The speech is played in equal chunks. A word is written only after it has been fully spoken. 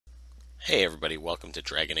Hey everybody, welcome to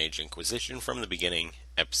Dragon Age Inquisition from the beginning,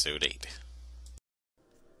 episode 8.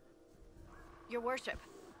 Your worship,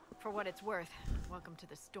 for what it's worth, welcome to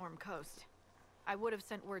the Storm Coast. I would have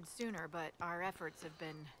sent word sooner, but our efforts have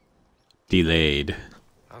been Delayed.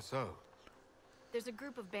 How so? There's a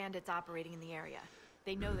group of bandits operating in the area.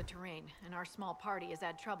 They know the terrain, and our small party has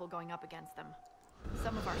had trouble going up against them.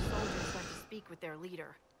 Some of our soldiers went to speak with their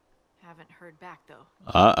leader. Haven't heard back, though.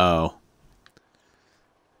 Uh-oh.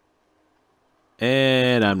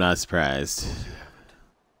 And I'm not surprised.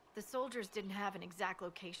 The soldiers didn't have an exact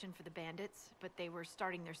location for the bandits, but they were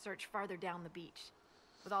starting their search farther down the beach.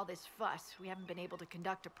 With all this fuss, we haven't been able to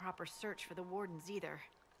conduct a proper search for the wardens either.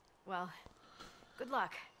 Well, good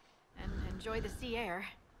luck, and enjoy the sea air.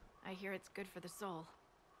 I hear it's good for the soul.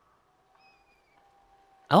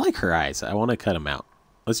 I like her eyes. I want to cut them out.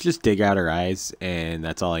 Let's just dig out her eyes, and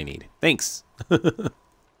that's all I need. Thanks.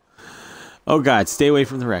 Oh god, stay away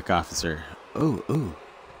from the wreck, officer. Ooh.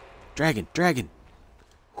 Dragon.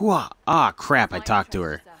 Hooah. Ah, crap, I talked to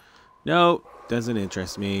her. No, doesn't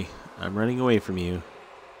interest me. I'm running away from you.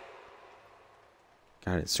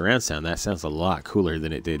 God, surround sound. That sounds a lot cooler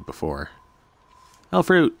than it did before.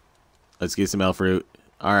 Elfruit. Let's get some Elfruit.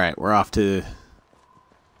 Alright, we're off to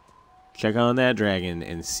check on that dragon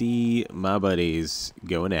and see my buddies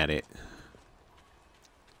going at it.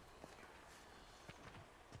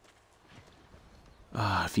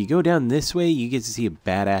 If you go down this way, you get to see a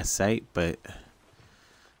badass sight, but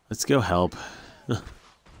let's go help.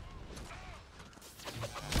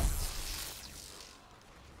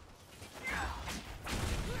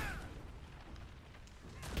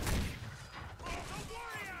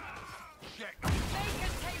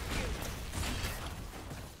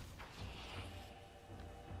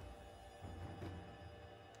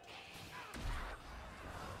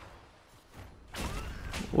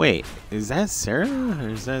 Wait, is that Sarah or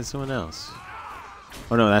is that someone else?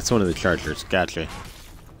 Oh no, that's one of the chargers. Gotcha.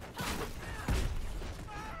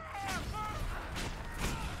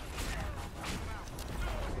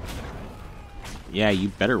 Yeah, you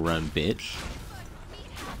better run, bitch.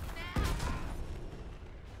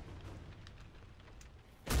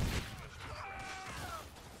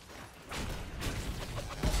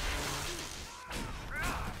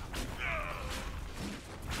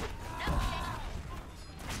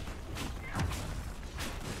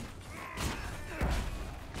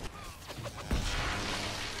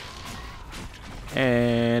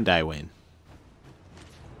 And I win.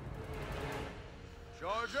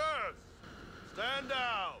 Chargers! Stand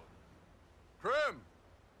down! Krim!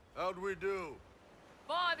 How'd we do?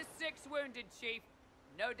 5 or 6 wounded, Chief.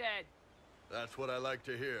 No dead. That's what I like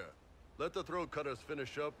to hear. Let the throat cutters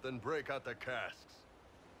finish up, then break out the casks.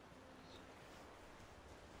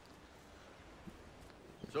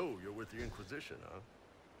 So, you're with the Inquisition, huh?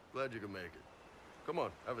 Glad you could make it. Come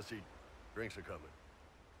on, have a seat. Drinks are coming.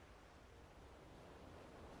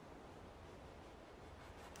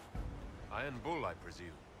 Iron Bull, I presume.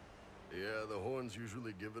 Yeah, the horns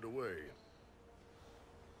usually give it away.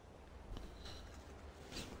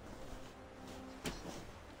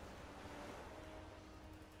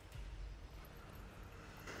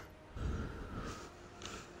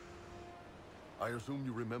 I assume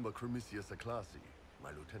you remember Cremisius Aclasi,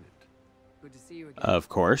 my lieutenant. Good to see you again. Of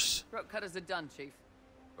course. Throat cutters are done, Chief.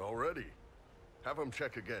 Already? Have him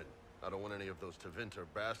check again. I don't want any of those Tevinter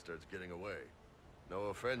bastards getting away. No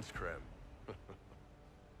offense, Krem.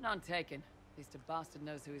 None taken. At least a bastard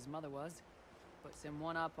knows who his mother was. Puts him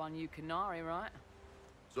one up on you Canary, right?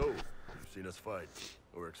 So, you've seen us fight.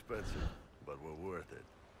 We're expensive, but we're worth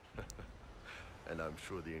it. And I'm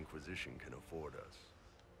sure the Inquisition can afford us.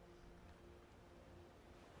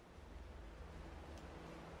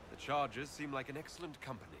 The Chargers seem like an excellent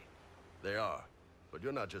company. They are, but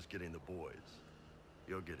you're not just getting the boys.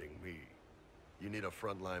 You're getting me. You need a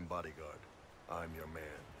frontline bodyguard. I'm your man.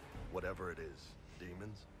 Whatever it is.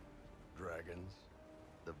 Demons? Dragons?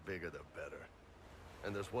 The bigger the better.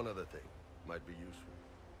 And there's one other thing. Might be useful.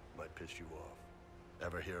 Might piss you off.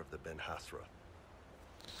 Ever hear of the Ben Hasra?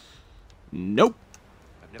 Nope.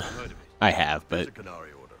 I've never heard of it. I have, but It's a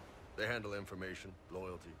Canary order. They handle information,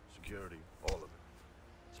 loyalty, security, all of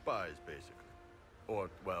it. Spies, basically. Or,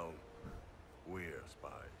 well, we're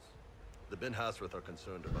spies. The Ben Hasrath are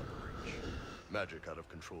concerned about the breach. Magic out of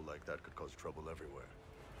control like that could cause trouble everywhere.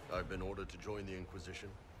 I've been ordered to join the Inquisition,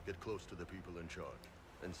 get close to the people in charge,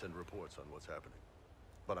 and send reports on what's happening.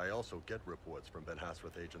 But I also get reports from Ben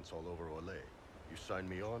Hasrath agents all over Orlais. You sign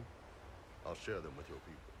me on, I'll share them with your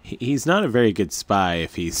people. he's not a very good spy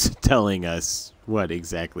if he's telling us what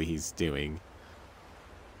exactly he's doing.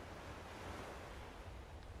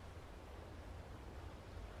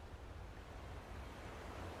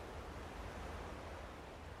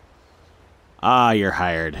 Ah, you're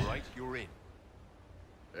hired. Right, you're in.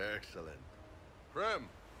 Excellent. Prem,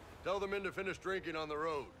 tell the men to finish drinking on the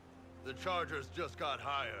road. The Chargers just got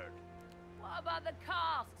hired. What about the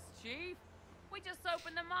casks, Chief? We just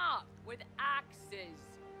opened them up with axes.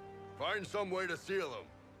 Find some way to seal them.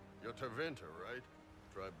 You're Tervinter, right?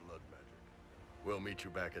 Try blood magic. We'll meet you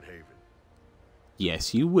back at Haven.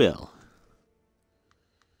 Yes, you will.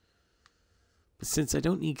 But since I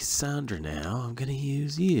don't need Cassandra now, I'm gonna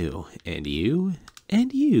use you. And you.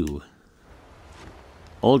 And you.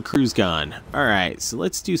 Old crew's gone. Alright, so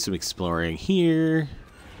let's do some exploring here.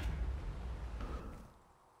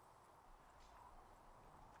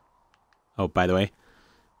 Oh, by the way,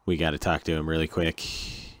 we gotta talk to him really quick.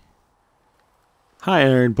 Hi,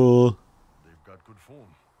 Iron Bull. They've got good form.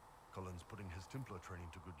 Cullen's putting his Templar training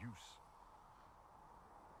to good use.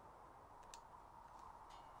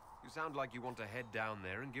 You sound like you want to head down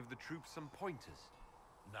there and give the troops some pointers.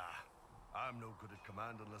 Nah, I'm no good at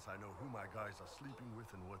command unless I know who my guys are sleeping with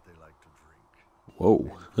and what they like to drink. Whoa.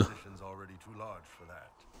 The Inquisition's already too large for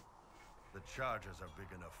that. The Chargers are big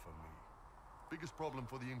enough for me. Biggest problem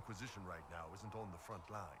for the Inquisition right now isn't on the front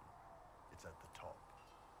line. It's at the top.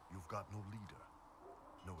 You've got no leader,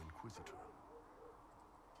 no Inquisitor.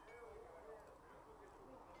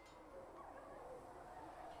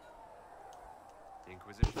 The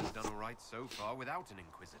Inquisition has done all right so far without an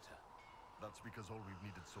Inquisitor. That's because all we've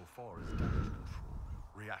needed so far is damage control,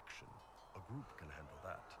 reaction. A group can handle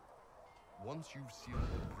that. Once you've sealed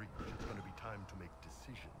the breach, it's going to be time to make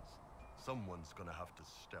decisions. Someone's going to have to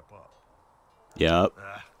step up. Yep.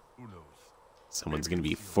 Who knows? Someone's gonna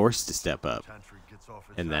be forced to step up.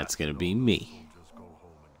 And that's gonna be me. Just go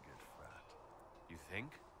home and get fat. You think?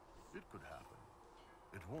 It could happen.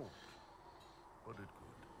 It won't. But it could.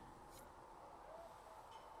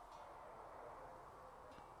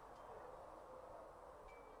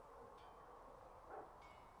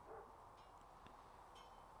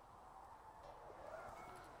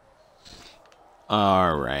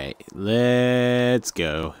 Alright, let's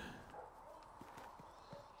go.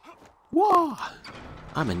 Whoa!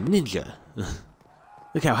 I'm a ninja.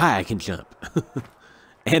 Look how high I can jump.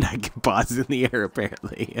 And I can pause in the air,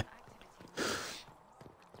 apparently.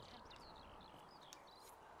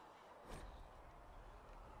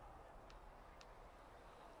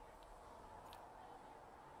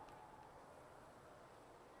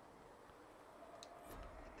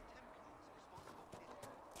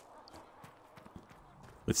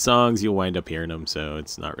 With songs, you'll wind up hearing them, so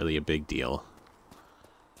it's not really a big deal.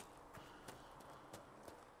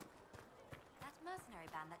 That mercenary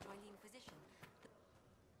band that joined the Inquisition.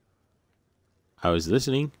 I was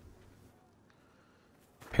listening.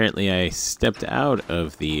 Apparently, I stepped out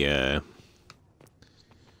of the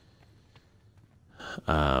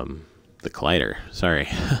collider. Sorry.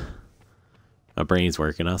 My brain's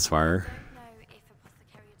working. I'll fire.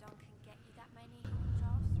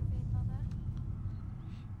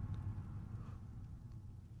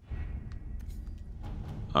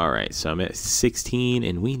 Alright, so I'm at 16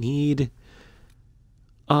 and we need...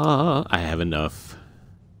 I have enough.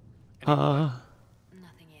 Nothing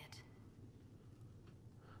yet.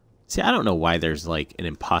 See, I don't know why there's like an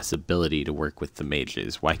impossibility to work with the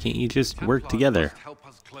mages. Why can't you just work together? Must help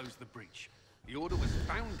us close the breach. The Order was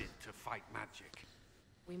founded to fight magic.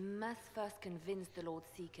 We must first convince the Lord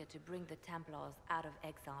Seeker to bring the Templars out of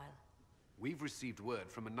exile. We've received word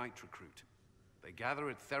from a knight recruit. They gather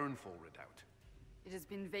at Theronfall Redoubt. It has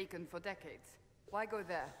been vacant for decades. Why go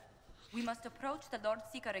there? We must approach the Lord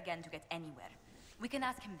Seeker again to get anywhere. We can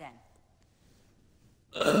ask him then.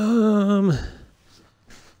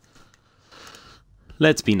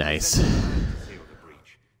 Let's be nice. To seal the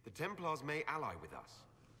breach, the Templars may ally with us.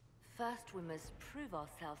 First, we must prove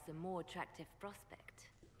ourselves a more attractive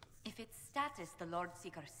prospect. If it's status the Lord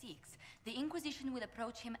Seeker seeks, the Inquisition will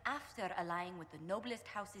approach him after allying with the noblest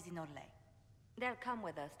houses in Orlais. They'll come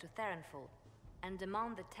with us to Theronfall and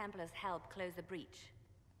demand the Templars' help close the breach.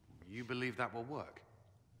 You believe that will work?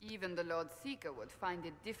 Even the Lord Seeker would find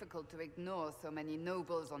it difficult to ignore so many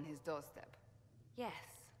nobles on his doorstep. Yes,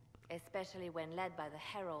 especially when led by the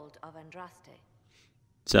Herald of Andraste.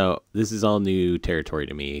 So, this is all new territory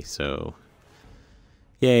to me, so...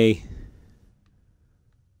 Yay.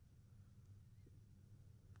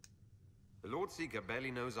 The Lord Seeker barely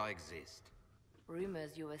knows I exist.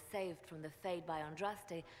 Rumors you were saved from the fate by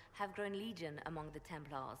Andraste have grown legion among the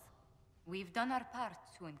Templars. We've done our part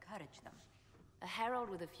to encourage them. A herald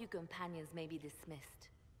with a few companions may be dismissed,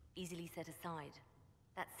 easily set aside.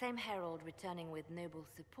 That same herald returning with noble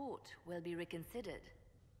support will be reconsidered,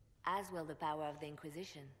 as will the power of the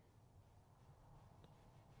Inquisition.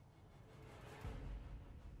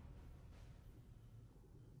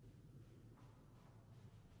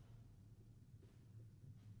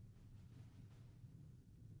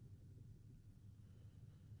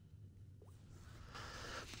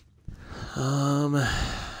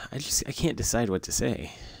 I can't decide what to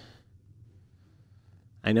say.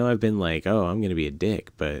 I know I've been like, oh, I'm gonna be a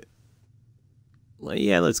dick, but well,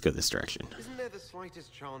 yeah, let's go this direction. Isn't there the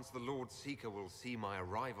slightest chance the Lord Seeker will see my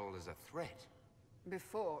arrival as a threat?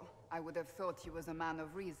 Before, I would have thought he was a man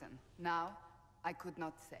of reason. Now, I could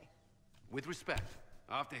not say. With respect,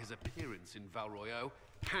 after his appearance in Val Royeaux,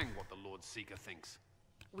 hang what the Lord Seeker thinks.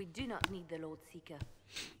 We do not need the Lord Seeker.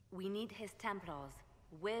 We need his Templars,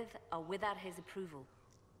 with or without his approval.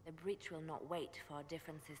 The breach will not wait for our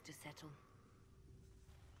differences to settle.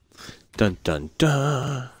 Dun dun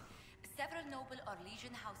dun. Several noble or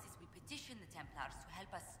legion houses will petition the Templars to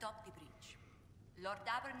help us stop the breach. Lord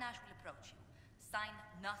Abernash will approach you. Sign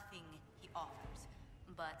nothing he offers,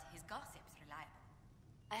 but his gossip's reliable.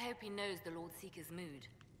 I hope he knows the Lord Seeker's mood.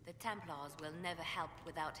 The Templars will never help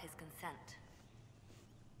without his consent.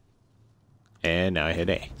 And now I hit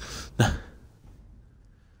A.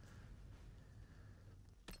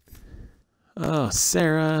 Oh,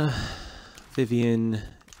 Sarah, Vivian,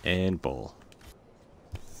 and Bull.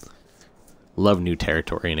 Love new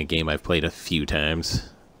territory in a game I've played a few times.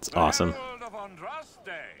 It's awesome. Herald of Andraste.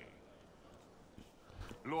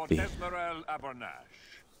 Lord Esmerel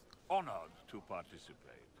Abernash, honored to participate.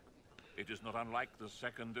 It is not unlike the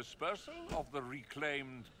second dispersal of the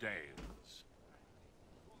reclaimed Dales.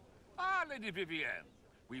 Ah, Lady Vivienne,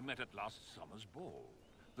 we met at last summer's ball.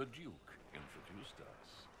 The Duke introduced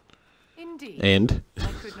us. Indeed. And?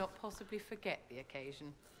 I could not possibly forget the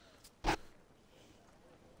occasion.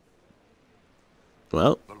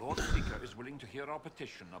 Well. The Lord Seeker is willing to hear our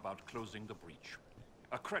petition about closing the breach.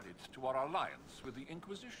 A credit to our alliance with the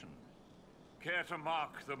Inquisition. Care to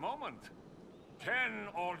mark the moment? 10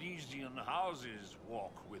 Orlesian houses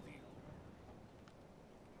walk with you.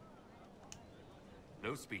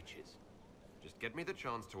 No speeches. Just get me the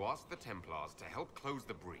chance to ask the Templars to help close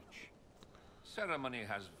the breach. Ceremony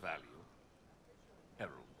has value.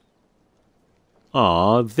 Herald.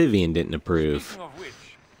 Aw, Vivian didn't approve. Speaking of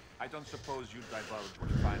which, I don't suppose you'd divulge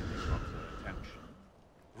what finally got their attention.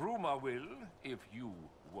 Rumor will, if you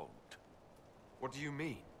won't. What do you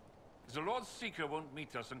mean? The Lord Seeker won't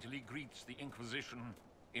meet us until he greets the Inquisition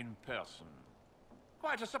in person.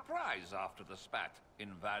 Quite a surprise after the spat in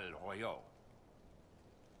Val Royeaux.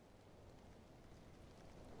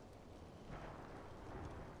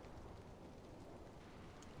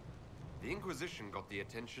 The Inquisition got the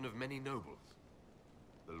attention of many nobles.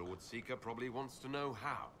 The Lord Seeker probably wants to know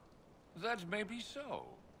how. That may be so.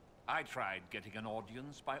 I tried getting an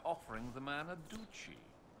audience by offering the man a duchy.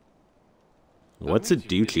 What's a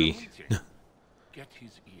duchy? Get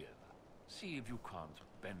his ear. See if you can't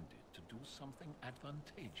bend it to do something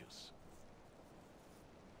advantageous.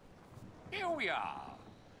 Here we are.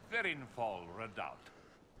 Verinfol Redoubt.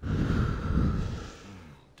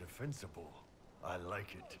 Defensible. I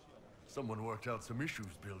like it. Someone worked out some issues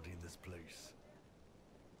building this place.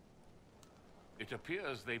 It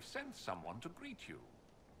appears they've sent someone to greet you.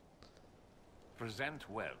 Present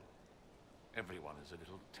well. Everyone is a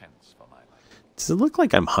little tense for my liking. Does it look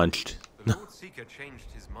like I'm hunched? The Lord Seeker changed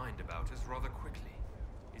his mind about us rather quickly.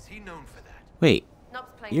 Is he known for that? Wait,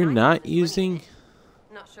 you're not nice using...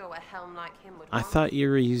 Not sure what helm like him would I want. thought you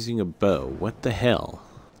were using a bow. What the hell?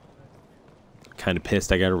 Kind of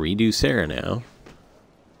pissed I gotta redo Sarah now.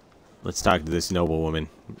 Let's talk to this noble woman.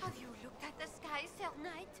 Have you looked at the sky, Sir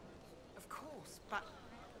Knight? Of course, but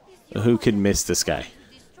Who could miss the sky?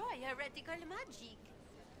 To destroy heretical magic.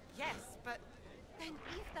 yes, but Then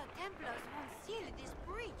if the Templars won't seal this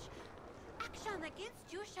breach, action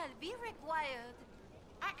against you shall be required.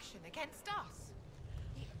 action against us.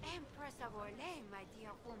 The Empress of Orlais, my dear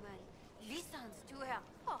woman, listens to her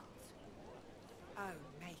heart. Oh,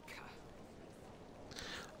 Maker.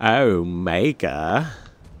 Oh, Maker.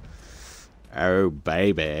 Oh,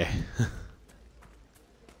 baby.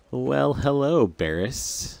 Well, hello,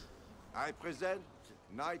 Barris. I present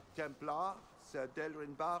Knight Templar, Sir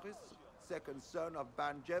Delrin Barris, second son of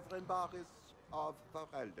Ban Jevrin Barris of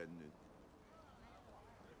Ferelden.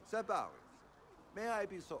 Sir Barris, may I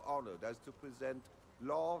be so honored as to present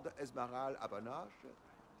Lord Esmerel Abernash?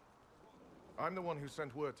 I'm the one who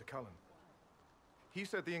sent word to Cullen. He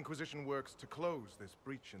said the Inquisition works to close this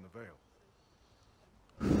breach in the Vale.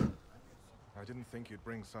 I didn't think you'd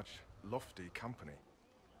bring such lofty company.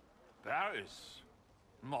 Barris.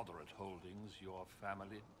 Moderate holdings, your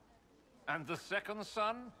family. And the second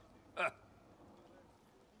son?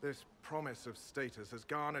 This promise of status has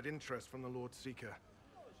garnered interest from the Lord Seeker.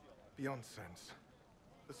 Beyond sense.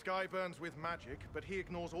 The sky burns with magic, but he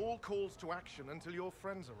ignores all calls to action until your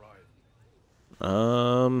friends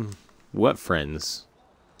arrive. What friends?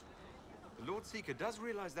 The Lord Seeker does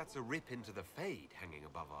realize that's a rip into the Fade hanging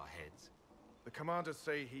above our heads. The commanders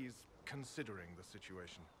say he's considering the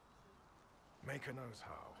situation. Maker knows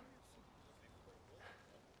how.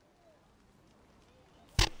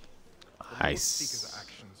 The Lord Seeker's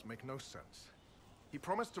actions make no sense. He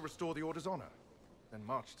promised to restore the Order's honor, then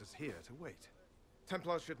marched us here to wait.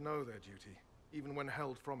 Templars should know their duty, even when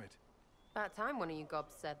held from it. About time one of you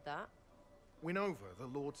gobs said that. Win over the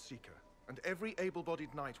Lord Seeker, and every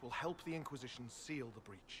able-bodied knight will help the Inquisition seal the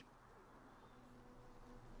breach.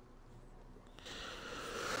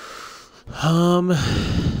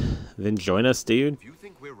 Then join us, dude. If you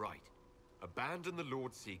think we're right, abandon the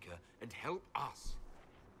Lord Seeker and help us.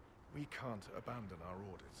 We can't abandon our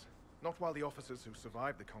orders. Not while the officers who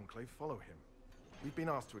survived the Conclave follow him. We've been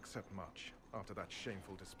asked to accept much after that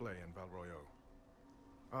shameful display in Valroyo.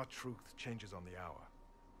 Our truth changes on the hour.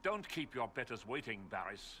 Don't keep your betters waiting,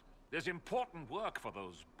 Barris. There's important work for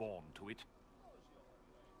those born to it.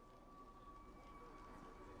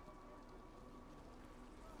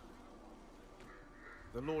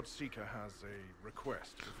 The Lord Seeker has a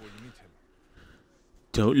request before you meet him.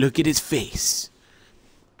 Don't look at his face.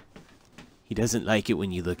 He doesn't like it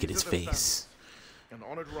when you look at his face. An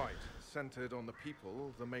honored right centered on the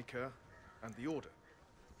people, the Maker, and the Order.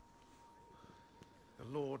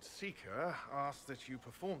 The Lord Seeker asks that you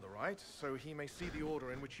perform the rite so he may see the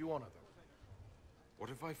order in which you honor them. What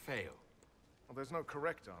if I fail? Well, there's no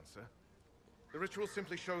correct answer. The ritual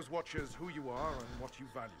simply shows watchers who you are and what you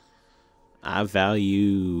value. I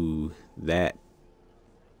value that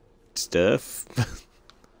stuff.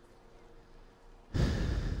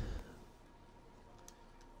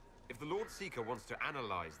 If the Lord Seeker wants to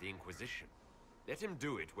analyze the Inquisition, let him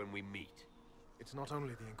do it when we meet. It's not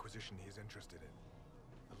only the Inquisition he is interested in.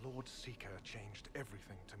 The Lord Seeker changed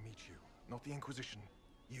everything to meet you. Not the Inquisition.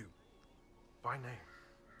 You. By name.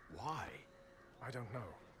 Why? I don't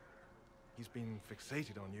know. He's been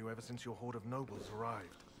fixated on you ever since your horde of nobles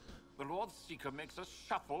arrived. The Lord Seeker makes us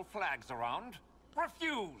shuffle flags around.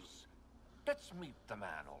 Refuse! Let's meet the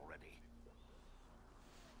man already.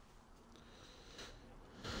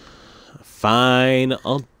 Fine,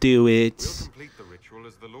 I'll do it. We'll complete the ritual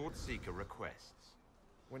as the Lord Seeker requests.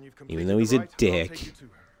 When you've Even though he's a dick.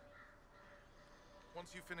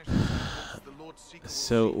 Once you finish the Lord Seeker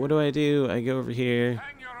So what do? I go over here.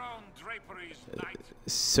 Hang your own draperies, knight.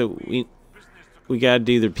 So we gotta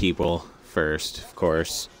do the people first, of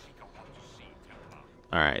course.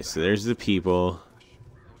 Alright, so there's the people.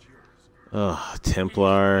 Oh,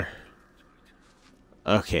 Templar.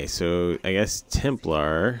 Okay, so I guess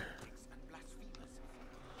Templar.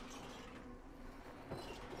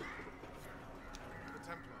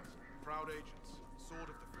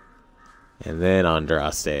 And then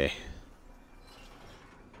Andraste.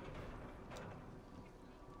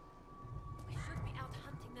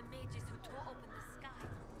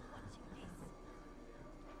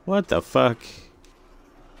 What the fuck?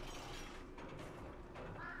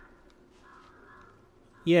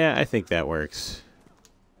 Yeah, I think that works.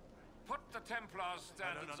 Put the Templar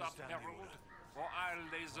standards up, Herald, or I'll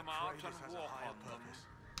lay them out and walk on them.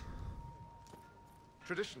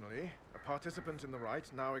 Traditionally, a participant in the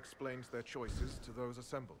rite now explains their choices to those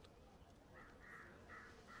assembled.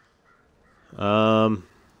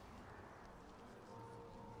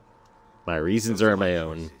 My reasons are my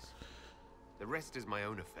own. The rest is my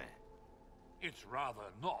own affair. It's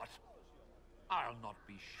rather not. I'll not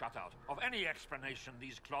be shut out of any explanation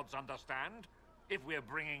these clods understand, if we're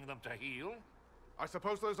bringing them to heel. I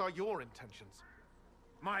suppose those are your intentions.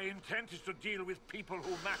 My intent is to deal with people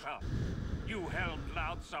who matter. You helmed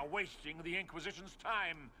louts are wasting the Inquisition's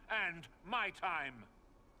time, and my time.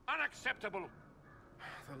 Unacceptable.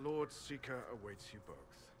 The Lord Seeker awaits you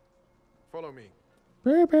both. Follow me.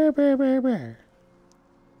 Brr, brr, brr, brr, brr.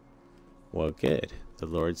 Well, good. The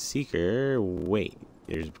Lord Seeker. Wait,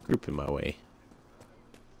 there's a group in my way.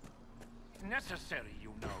 Necessary,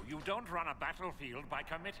 you know. You don't run a battlefield by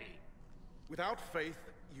committee. Without faith,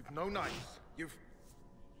 you've no knights. You've...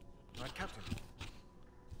 Knight Captain.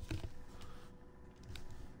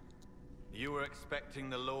 You were expecting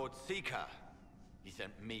the Lord Seeker. He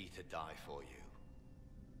sent me to die for you.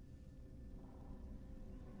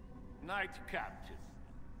 Knight Captain,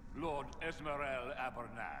 Lord Esmerel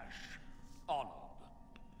Abernash, honored.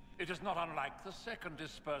 It is not unlike the second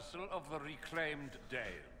dispersal of the reclaimed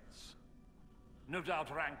Dales. No doubt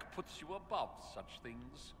rank puts you above such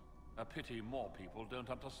things. A pity more people don't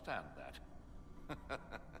understand that.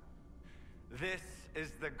 This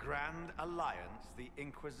is the grand alliance the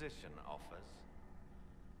Inquisition offers.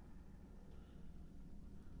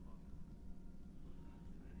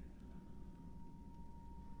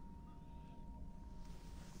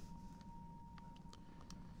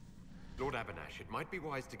 Lord Abernash, it might be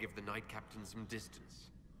wise to give the Knight Captain some distance.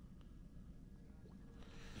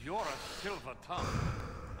 You're a silver tongue.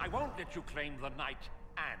 I won't let you claim the knight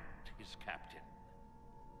and his captain.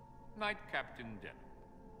 Knight Captain Denham.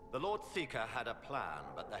 The Lord Seeker had a plan,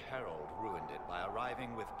 but the Herald ruined it by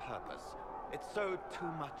arriving with purpose. It sowed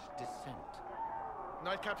too much dissent.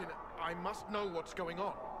 Knight Captain, I must know what's going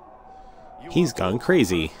on. He's gone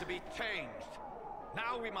crazy. To be changed.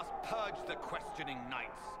 Now we must purge the questioning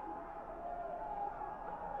knights.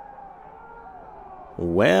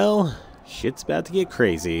 Well, shit's about to get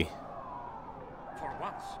crazy. For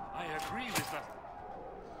once, I agree with them.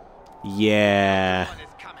 Yeah.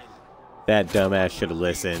 That dumbass should have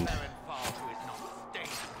listened.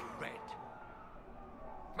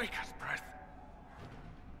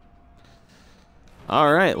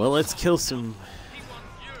 Alright, well, let's kill some...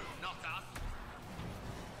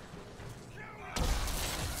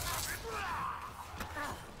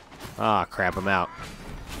 Ah, crap, I'm out.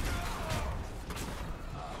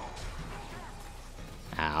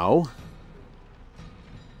 Ow.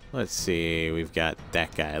 Let's see, we've got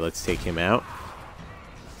that guy. Let's take him out.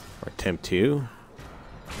 Or attempt to.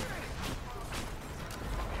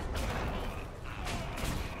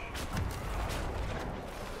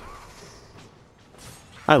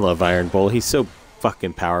 I love Iron Bull. He's so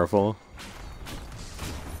fucking powerful.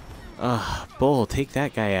 Bull, take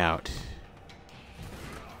that guy out.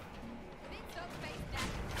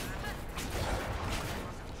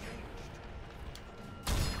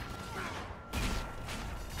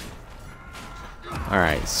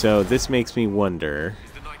 Alright, so this makes me wonder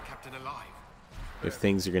if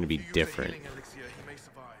things are going to be different.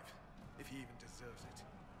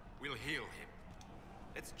 We'll heal him.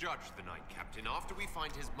 Let's judge the Knight Captain after we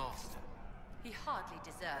find his master. He hardly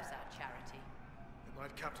deserves our charity. The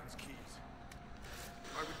Knight Captain's keys.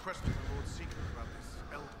 I would question the Lord Seeker about this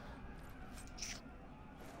elder.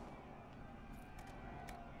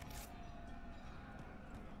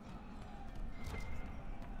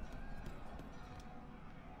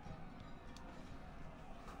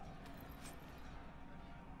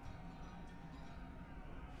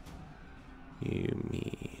 You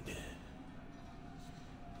mean...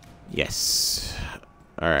 Yes.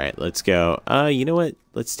 Alright, let's go. You know what?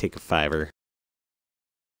 Let's take a $5.